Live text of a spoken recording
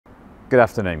Good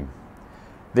afternoon.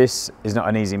 This is not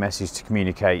an easy message to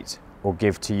communicate or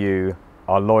give to you,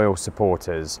 our loyal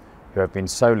supporters who have been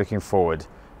so looking forward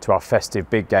to our festive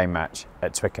big game match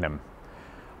at Twickenham.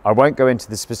 I won't go into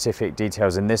the specific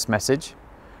details in this message,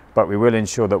 but we will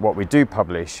ensure that what we do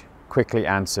publish quickly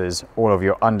answers all of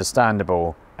your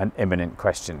understandable and imminent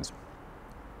questions.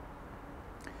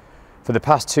 For the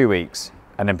past 2 weeks,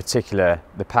 and in particular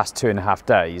the past 2.5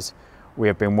 days, we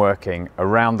have been working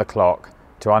around the clock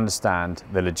to understand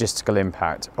the logistical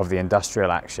impact of the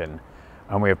industrial action,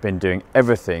 and we have been doing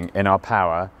everything in our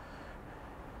power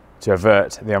to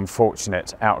avert the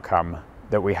unfortunate outcome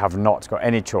that we have not got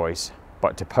any choice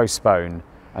but to postpone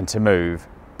and to move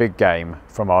big game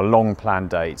from our long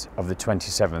planned date of the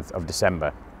 27th of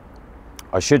December.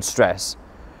 I should stress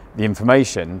the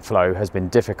information flow has been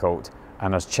difficult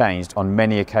and has changed on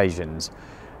many occasions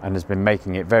and has been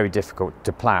making it very difficult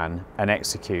to plan and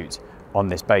execute on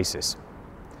this basis.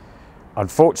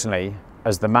 Unfortunately,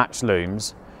 as the match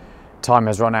looms, time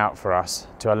has run out for us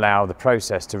to allow the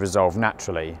process to resolve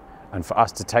naturally and for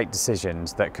us to take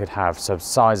decisions that could have some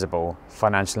sizable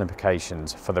financial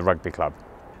implications for the rugby club.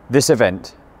 This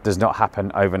event does not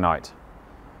happen overnight.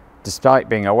 Despite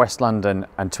being a West London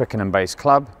and Twickenham-based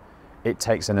club, it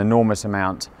takes an enormous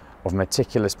amount of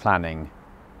meticulous planning,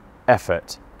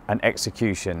 effort and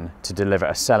execution to deliver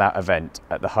a sellout event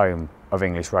at the home of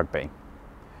English rugby.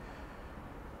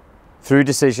 Through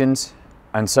decisions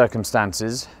and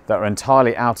circumstances that are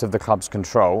entirely out of the club's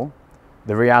control,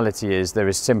 the reality is there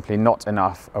is simply not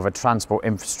enough of a transport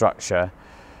infrastructure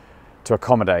to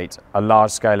accommodate a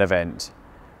large-scale event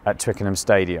at Twickenham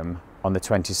Stadium on the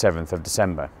 27th of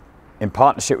December. In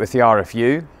partnership with the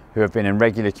RFU, who have been in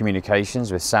regular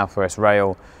communications with South West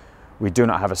Rail, we do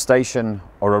not have a station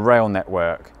or a rail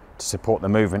network to support the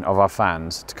movement of our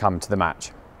fans to come to the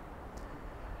match.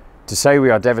 To say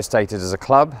we are devastated as a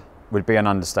club would be an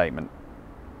understatement.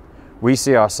 We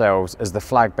see ourselves as the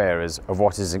flag bearers of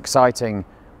what is exciting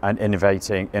and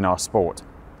innovating in our sport.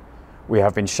 We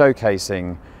have been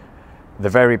showcasing the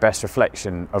very best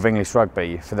reflection of English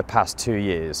rugby for the past 2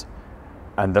 years,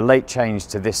 and the late change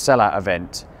to this sellout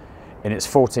event in its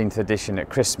 14th edition at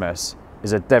Christmas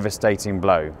is a devastating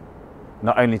blow,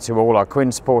 not only to all our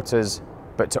Quinn supporters,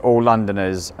 but to all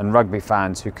Londoners and rugby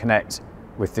fans who connect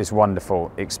with this wonderful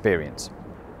experience.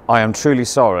 I am truly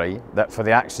sorry that for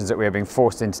the actions that we are being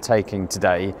forced into taking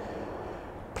today.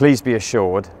 Please be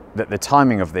assured that the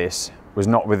timing of this was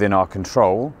not within our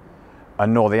control,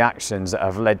 and nor the actions that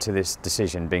have led to this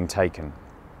decision being taken.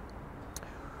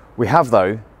 We have,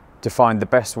 though, to find the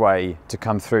best way to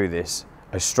come through this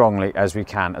as strongly as we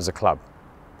can as a club.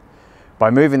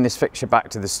 By moving this fixture back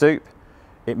to the Stoop,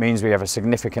 it means we have a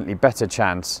significantly better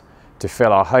chance to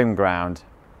fill our home ground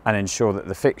and ensure that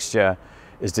the fixture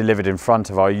is delivered in front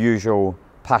of our usual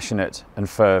passionate and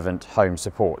fervent home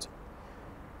support.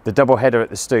 The double header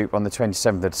at the Stoop on the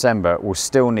 27th of December will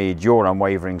still need your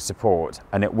unwavering support,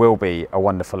 and it will be a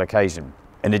wonderful occasion.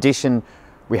 In addition,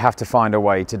 we have to find a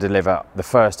way to deliver the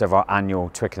first of our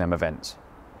annual Twickenham events.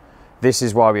 This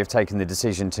is why we have taken the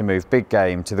decision to move big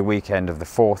game to the weekend of the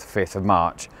 4th, 5th of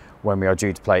March, when we are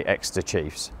due to play Exeter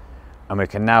Chiefs. And we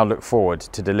can now look forward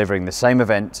to delivering the same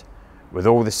event with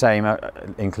all the same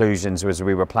inclusions as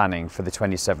we were planning for the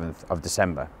 27th of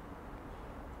December.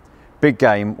 Big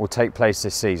game will take place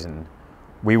this season.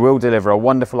 We will deliver a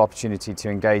wonderful opportunity to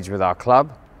engage with our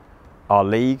club, our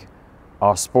league,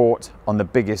 our sport on the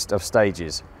biggest of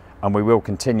stages, and we will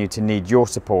continue to need your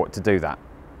support to do that.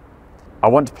 I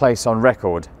want to place on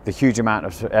record the huge amount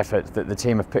of effort that the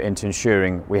team have put into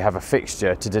ensuring we have a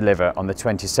fixture to deliver on the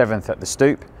 27th at the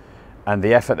Stoop, and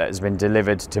the effort that has been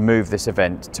delivered to move this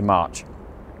event to March.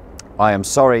 I am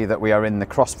sorry that we are in the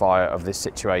crossfire of this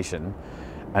situation,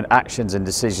 and actions and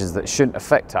decisions that shouldn't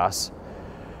affect us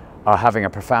are having a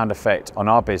profound effect on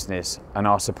our business and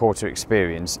our supporter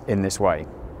experience in this way.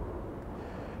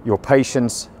 Your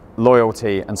patience,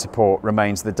 loyalty and support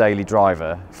remains the daily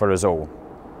driver for us all.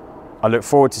 I look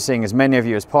forward to seeing as many of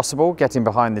you as possible getting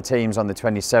behind the teams on the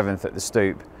 27th at the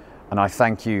Stoop, and I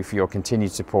thank you for your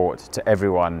continued support to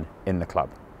everyone in the club.